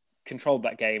 controlled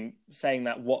that game, saying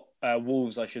that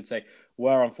Wolves, I should say,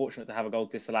 were unfortunate to have a goal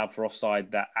disallowed for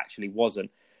offside that actually wasn't.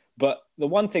 But the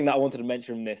one thing that I wanted to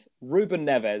mention from this, Ruben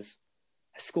Neves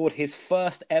scored his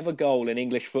first ever goal in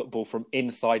English football from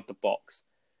inside the box.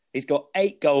 He's got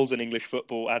 8 goals in English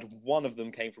football, and one of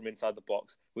them came from inside the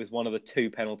box, with one of the 2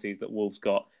 penalties that Wolves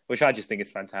got, which I just think is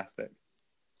fantastic.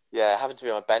 Yeah, happened to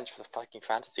be on my bench for the fucking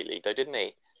fantasy league, though, didn't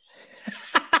he?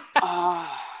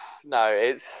 No,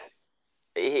 it's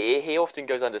he often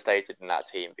goes understated in that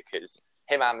team because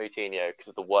him and Moutinho, because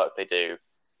of the work they do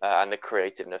and the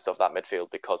creativeness of that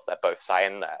midfield, because they're both sat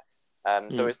in there.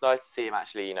 So it's nice to see him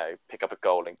actually, pick up a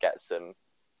goal and get some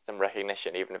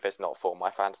recognition, even if it's not for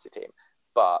my fantasy team.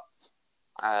 But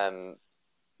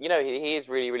he is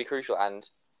really, really crucial, and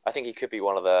I think he could be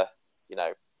one of the,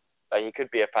 he could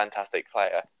be a fantastic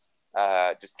player.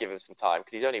 Just give him some time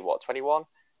because he's only 21.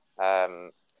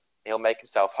 He'll make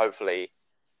himself hopefully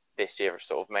this year a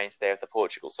sort of mainstay of the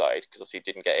Portugal side because obviously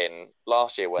he didn't get in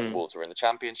last year when Wolves were in the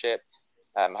Championship.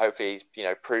 Hopefully he's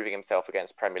proving himself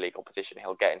against Premier League competition.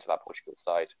 He'll get into that Portugal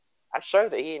side and show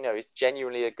that he is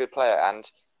genuinely a good player. And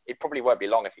it probably won't be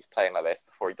long if he's playing like this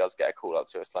before he does get a call up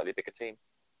to a slightly bigger team.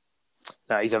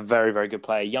 No, he's a very, very good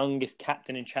player. Youngest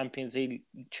captain in Champions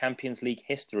League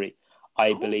history,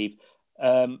 I believe.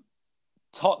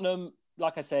 Tottenham,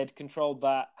 like I said, controlled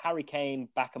that. Harry Kane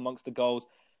back amongst the goals.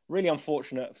 Really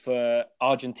unfortunate for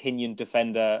Argentinian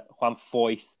defender Juan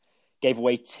Foyth. Gave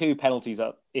away 2 penalties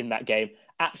in that game.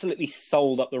 Absolutely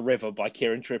sold up the river by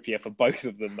Kieran Trippier for both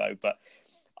of them, though. But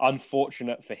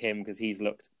unfortunate for him because he's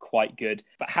looked quite good.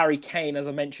 But Harry Kane, as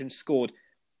I mentioned, scored.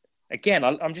 Again,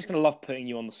 I'm just going to love putting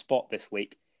you on the spot this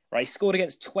week. Right, he scored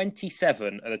against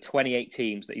 27 of the 28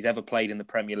 teams that he's ever played in the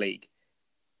Premier League.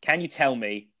 Can you tell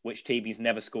me which team he's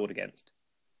never scored against?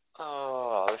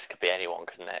 Oh, this could be anyone,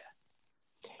 couldn't it?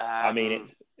 I mean,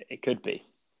 it could be.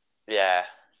 Yeah.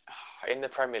 In the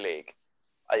Premier League,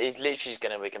 he's literally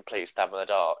going to be a complete stab in the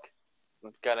dark.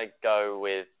 I'm going to go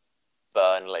with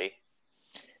Burnley.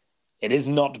 It is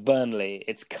not Burnley.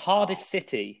 It's Cardiff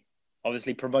City,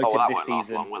 obviously promoted that this won't last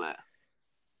season. long, will it?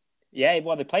 Yeah,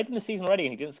 well, they played them this season already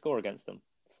and he didn't score against them.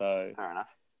 So fair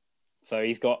enough. So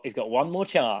he's got one more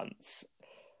chance.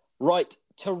 Right,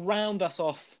 to round us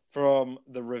off from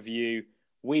the review,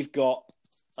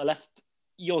 I left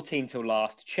your team till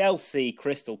last, Chelsea,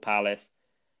 Crystal Palace.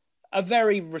 A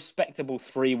very respectable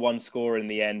 3-1 score in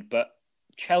the end, but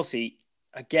Chelsea,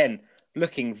 again,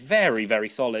 looking very, very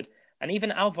solid. And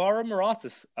even Alvaro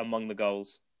Moratas among the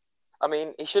goals. I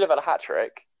mean, he should have had a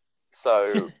hat-trick.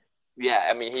 So, yeah,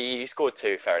 I mean, he scored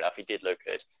 2, fair enough. He did look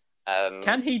good.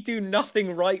 Can he do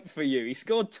nothing right for you? He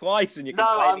scored twice and you're No,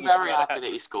 complaining. I'm very happy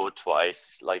that he scored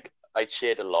twice. Like, I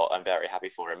cheered a lot. I'm very happy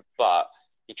for him. But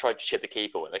he tried to chip the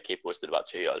keeper when the keeper was stood about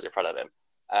 2 yards in front of him.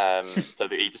 So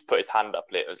that he just put his hand up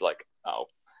and it was like, oh.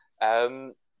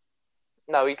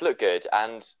 No, he's looked good.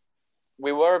 And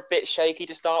we were a bit shaky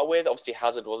to start with. Obviously,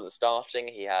 Hazard wasn't starting.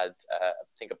 He had, I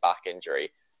think, a back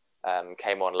injury.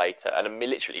 Came on later and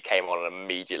literally came on and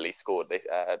immediately scored this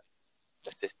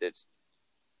assisted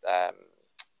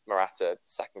Morata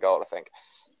second goal, I think.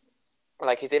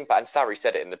 Like his impact, and Sarri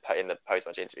said it in the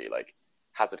post-match interview. Like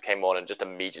Hazard came on and just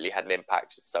immediately had an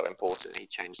impact. It's so important. He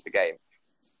changed the game.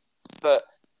 But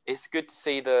it's good to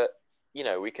see that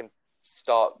we can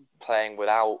start playing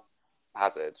without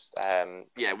Hazard.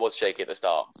 It was shaky at the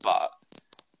start, but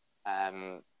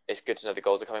it's good to know the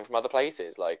goals are coming from other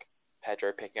places. Like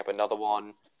Pedro picking up another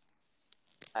one.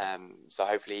 So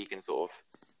hopefully he can sort of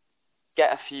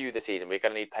get a few this season. We're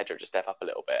going to need Pedro to step up a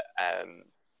little bit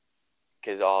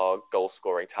because our goal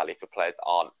scoring tally for players that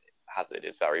aren't Hazard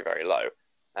is very, very low.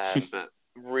 But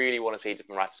really want to see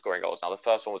Morata scoring goals. Now, the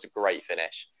first one was a great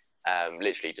finish.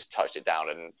 Literally just touched it down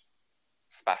and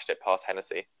smashed it past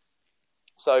Hennessy.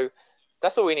 So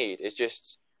that's all we need is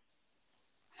just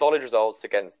solid results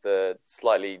against the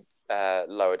slightly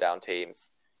lower down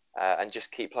teams and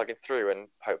just keep plugging through and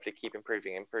hopefully keep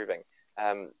improving.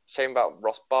 Shame about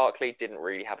Ross Barkley, didn't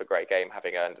really have a great game,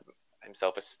 having earned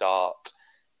himself a start.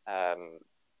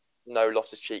 No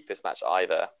Loftus-Cheek this match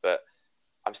either, but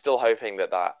I'm still hoping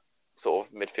that sort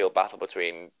of midfield battle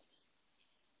between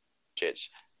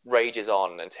rages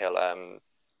on until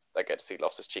I get to see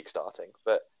Loftus-Cheek starting.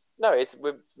 But no,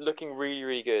 we're looking really,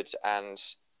 really good and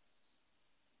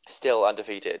still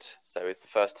undefeated. So it's the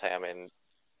first time in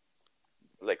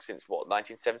since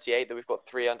 1978 that we've got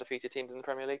 3 undefeated teams in the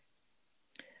Premier League.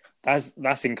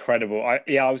 That's incredible.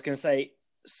 I was going to say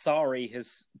Sarri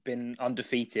has been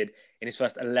undefeated in his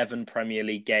first 11 Premier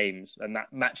League games, and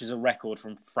that matches a record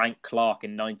from Frank Clark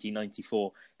in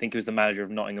 1994. I think he was the manager of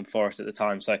Nottingham Forest at the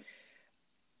time. So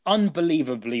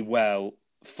unbelievably well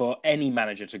for any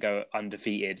manager to go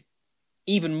undefeated,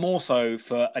 even more so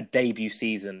for a debut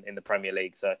season in the Premier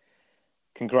League. So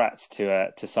congrats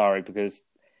to Sarri, because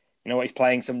you know what, he's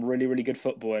playing some really, really good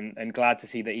football, and glad to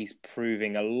see that he's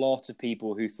proving a lot of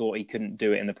people who thought he couldn't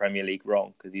do it in the Premier League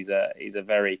wrong, because he's a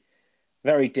very,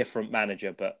 very different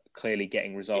manager, but clearly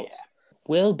getting results. Yeah.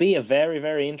 Will be a very,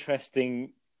 very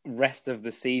interesting rest of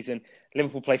the season.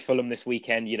 Liverpool play Fulham this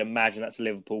weekend. You'd imagine that's a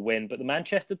Liverpool win, but the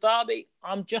Manchester derby,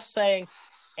 I'm just saying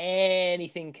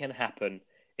anything can happen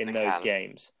in those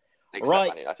games. Except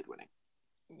Man United winning.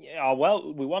 Yeah,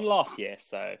 well, we won last year,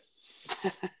 so...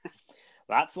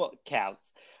 That's what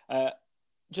counts.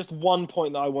 Just one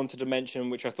point that I wanted to mention,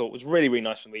 which I thought was really, really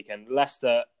nice from the weekend.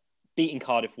 Leicester beating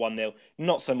Cardiff 1-0.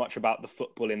 Not so much about the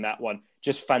football in that one.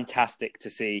 Just fantastic to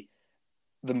see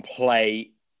them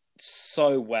play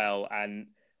so well, and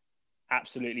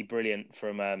absolutely brilliant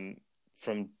from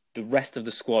the rest of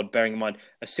the squad. Bearing in mind,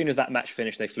 as soon as that match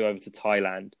finished, they flew over to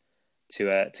Thailand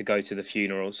to go to the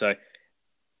funeral. So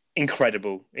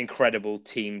incredible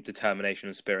team determination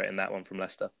and spirit in that one from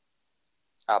Leicester.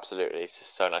 Absolutely. It's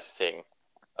just so nice seeing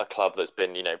a club that's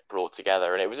been, brought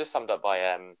together. And it was just summed up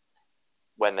by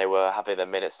when they were having the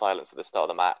minute silence at the start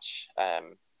of the match.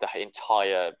 The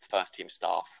entire first team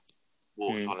staff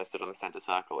walked on and stood on the centre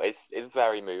circle. It's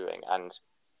very moving. And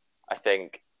I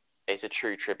think it's a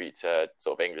true tribute to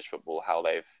sort of English football, how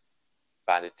they've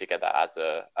banded together as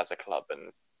a club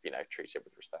and, treated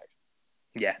with respect.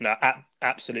 Yeah, no,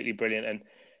 absolutely brilliant.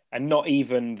 And not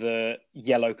even the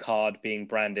yellow card being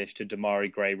brandished to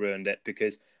Damari Gray ruined it,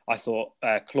 because I thought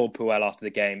Claude Puel after the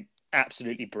game,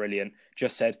 absolutely brilliant,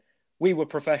 just said, we were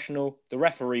professional, the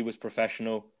referee was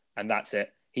professional, and that's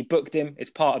it. He booked him, it's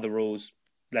part of the rules,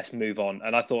 let's move on.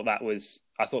 And I thought that was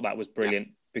brilliant,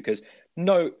 because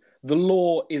no, the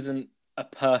law isn't a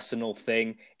personal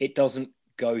thing. It doesn't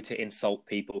go to insult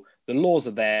people. The laws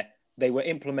are there, they were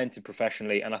implemented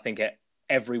professionally, and I think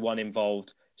everyone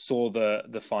involved saw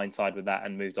the fine side with that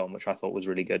and moved on, which I thought was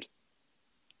really good.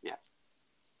 Yeah.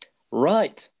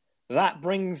 Right. That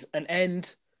brings an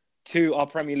end to our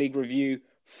Premier League review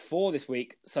for this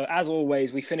week. So as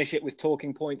always, we finish it with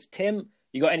talking points. Tim,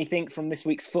 you got anything from this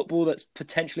week's football that's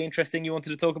potentially interesting you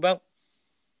wanted to talk about?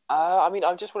 I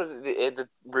just wanted the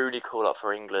Rooney call-up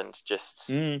for England.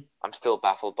 I'm still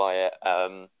baffled by it.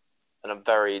 And I'm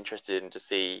very interested in to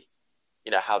see,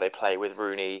 how they play with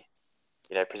Rooney,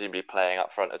 presumably playing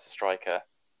up front as a striker.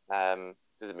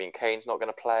 Does it mean Kane's not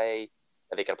going to play?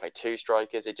 Are they going to play two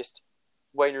strikers?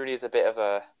 Wayne Rooney is a bit of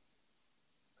a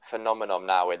phenomenon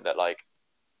now, in that,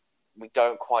 we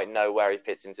don't quite know where he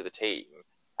fits into the team,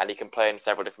 and he can play in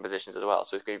several different positions as well.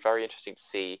 So it's going to be very interesting to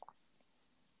see,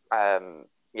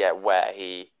 where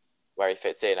he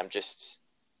fits in. I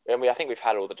think we've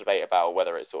had all the debate about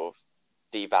whether it sort of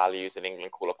devalues an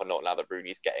England call-up or not, now that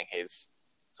Rooney's getting his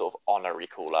sort of honorary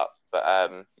call-up. But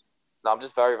I'm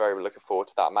just very, very looking forward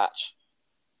to that match.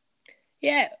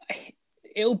 Yeah,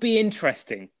 it'll be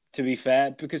interesting, to be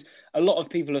fair, because a lot of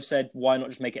people have said, why not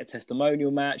just make it a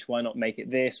testimonial match? Why not make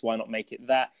it this? Why not make it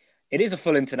that? It is a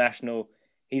full international.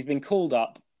 He's been called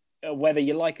up. Whether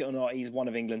you like it or not, he's one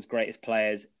of England's greatest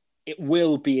players. It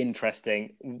will be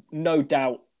interesting. No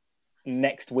doubt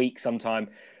next week sometime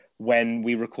when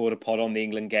we record a pod on the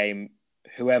England game,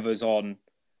 whoever's on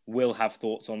will have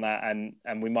thoughts on that, and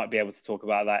we might be able to talk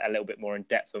about that a little bit more in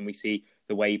depth when we see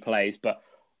the way he plays. But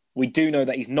we do know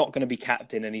that he's not going to be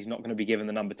captain, and he's not going to be given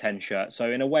the number 10 shirt.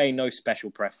 So in a way, no special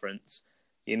preference.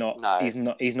 He's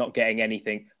not getting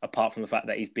anything apart from the fact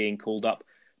that he's being called up.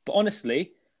 But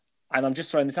honestly, and I'm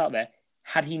just throwing this out there,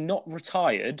 had he not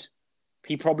retired,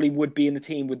 he probably would be in the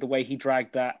team with the way he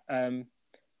dragged that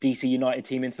DC United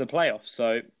team into the playoffs.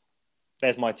 So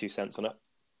there's my 2 cents on it.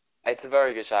 It's a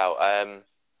very good shout.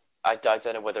 I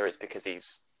don't know whether it's because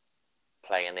he's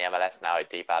playing in the MLS now,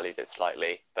 it devalues it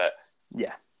slightly, but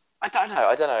yeah, I don't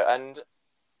know. And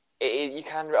you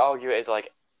can argue it as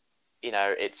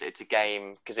it's a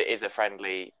game, because it is a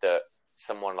friendly, that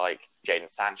someone like Jadon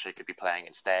Sancho could be playing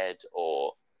instead,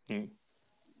 or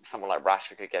someone like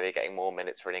Rashford could be getting more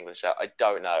minutes for an English shirt. I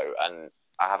don't know, and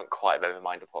I haven't quite made my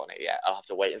mind upon it yet. I'll have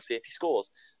to wait and see if he scores.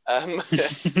 But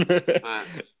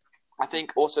I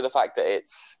think also the fact that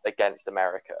it's against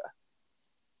America.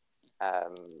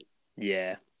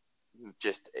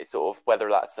 Just it's sort of, whether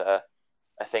that's a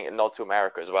thing, a nod to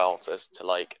America as well,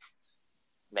 to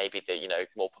maybe the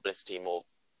more publicity, more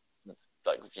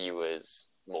viewers,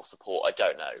 more support. I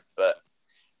don't know, but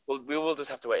we will just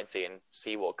have to wait and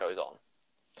see what goes on.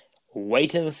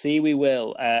 Wait and see, we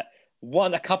will. A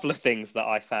couple of things that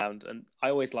I found, and I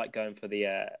always like going for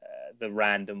the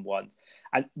random ones.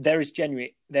 And there's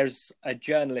a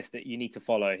journalist that you need to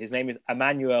follow. His name is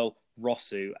Emmanuel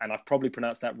Rosu, and I've probably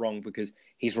pronounced that wrong because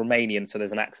he's Romanian, so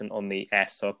there's an accent on the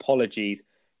S. So apologies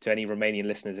to any Romanian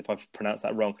listeners if I've pronounced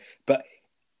that wrong. But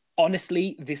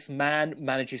honestly, this man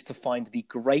manages to find the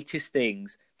greatest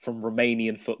things from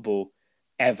Romanian football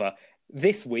ever.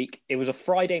 This week, it was a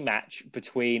Friday match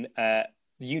between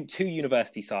two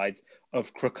university sides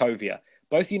of Cracovia.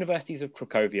 Both universities of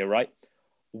Cracovia, right?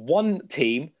 One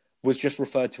team was just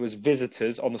referred to as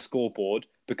visitors on the scoreboard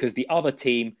because the other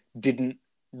team didn't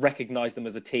recognize them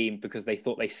as a team because they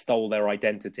thought they stole their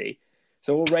identity.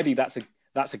 So already that's a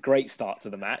great start to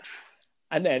the match.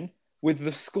 And then with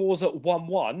the scores at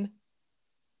 1-1,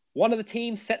 one of the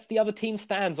teams sets the other team's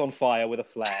stands on fire with a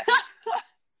flare.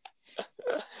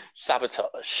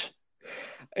 Sabotage.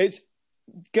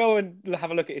 Go and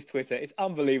have a look at his Twitter. It's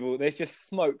unbelievable. There's just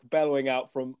smoke bellowing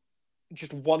out from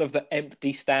just one of the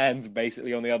empty stands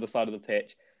basically on the other side of the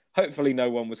pitch. Hopefully no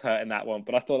one was hurt in that one,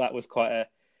 but I thought that was quite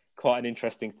an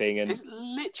interesting thing. And it's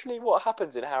literally what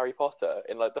happens in Harry Potter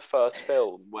in like the first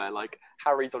film where like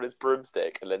Harry's on his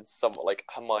broomstick and then someone like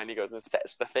Hermione goes and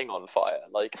sets the thing on fire.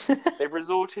 Like they've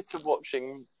resorted to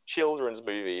watching children's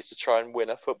movies to try and win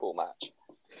a football match.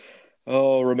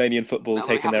 Oh, Romanian football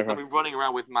taking their... They'll be running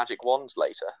around with magic wands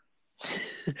later.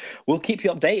 We'll keep you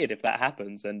updated if that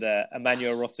happens. And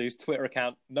Emmanuel Rosu's Twitter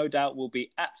account, no doubt, will be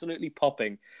absolutely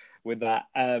popping with that.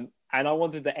 And I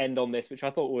wanted to end on this, which I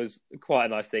thought was quite a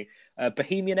nice thing.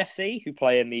 Bohemian FC, who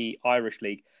play in the Irish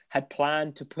League, had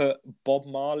planned to put Bob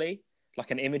Marley,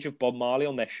 like an image of Bob Marley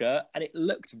on their shirt, and it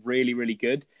looked really, really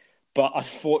good. But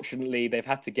unfortunately, they've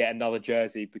had to get another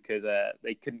jersey because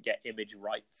they couldn't get image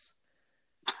rights.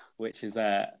 Which is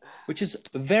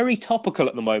very topical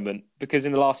at the moment because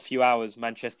in the last few hours, as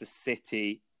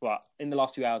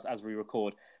we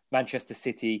record, Manchester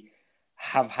City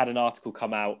have had an article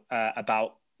come out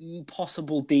about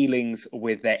possible dealings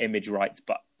with their image rights,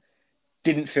 but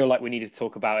didn't feel like we needed to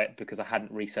talk about it because I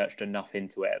hadn't researched enough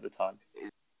into it at the time.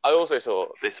 I also saw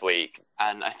this week,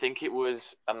 and I think it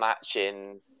was a match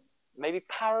in maybe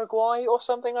Paraguay or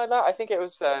something like that. I think it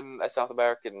was a South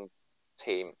American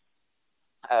team.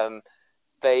 I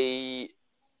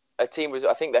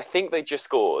think they just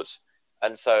scored,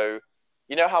 and so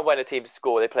you know how when a team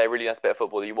score they play a really nice bit of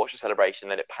football, you watch the celebration,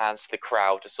 then it pans to the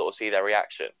crowd to sort of see their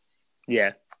reaction.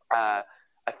 Yeah. I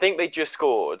think they just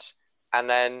scored, and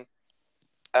then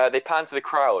they panned to the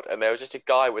crowd, and there was just a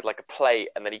guy with like a plate,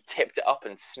 and then he tipped it up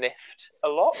and sniffed a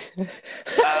lot.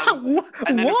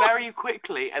 And then very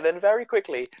quickly,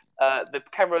 the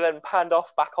camera then panned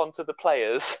off back onto the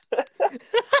players.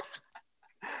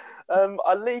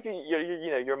 I'll leave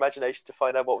your imagination to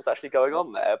find out what was actually going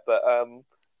on there, but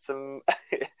some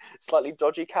slightly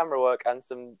dodgy camera work and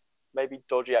some maybe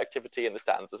dodgy activity in the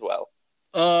stands as well.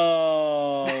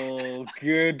 Oh,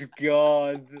 good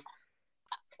God.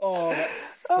 Oh,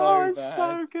 that's so bad.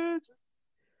 So good.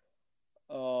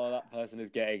 Oh, that person is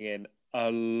getting in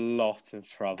a lot of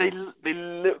trouble. They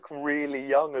look really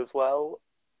young as well.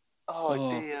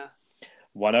 Oh. Dear.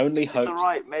 One only hopes. It's all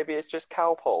right. Maybe it's just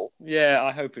Cowpole. Yeah,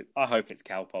 I hope it's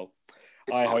Cowpole.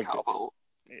 It's not Cowpole.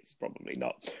 It's probably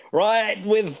not. Right,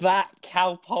 with that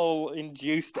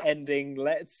Cowpole-induced ending,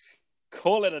 let's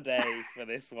call it a day for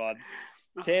this one.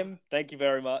 Tim, thank you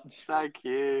very much. Thank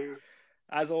you.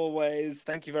 As always,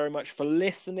 thank you very much for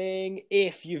listening.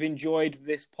 If you've enjoyed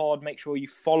this pod, make sure you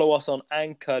follow us on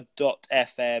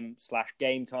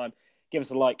anchor.fm/gametime. Give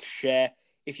us a like, share.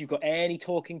 If you've got any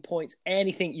talking points,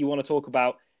 anything you want to talk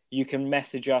about, you can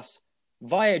message us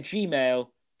via Gmail,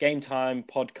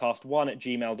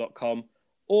 gametimepodcast1@gmail.com.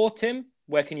 Or, Tim,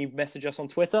 where can you message us on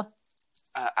Twitter?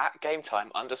 At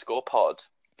gametime_pod.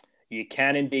 You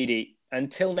can indeed.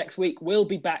 Until next week, we'll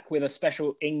be back with a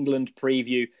special England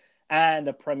preview and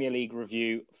a Premier League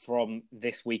review from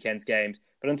this weekend's games.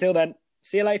 But until then,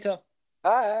 see you later.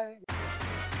 Bye.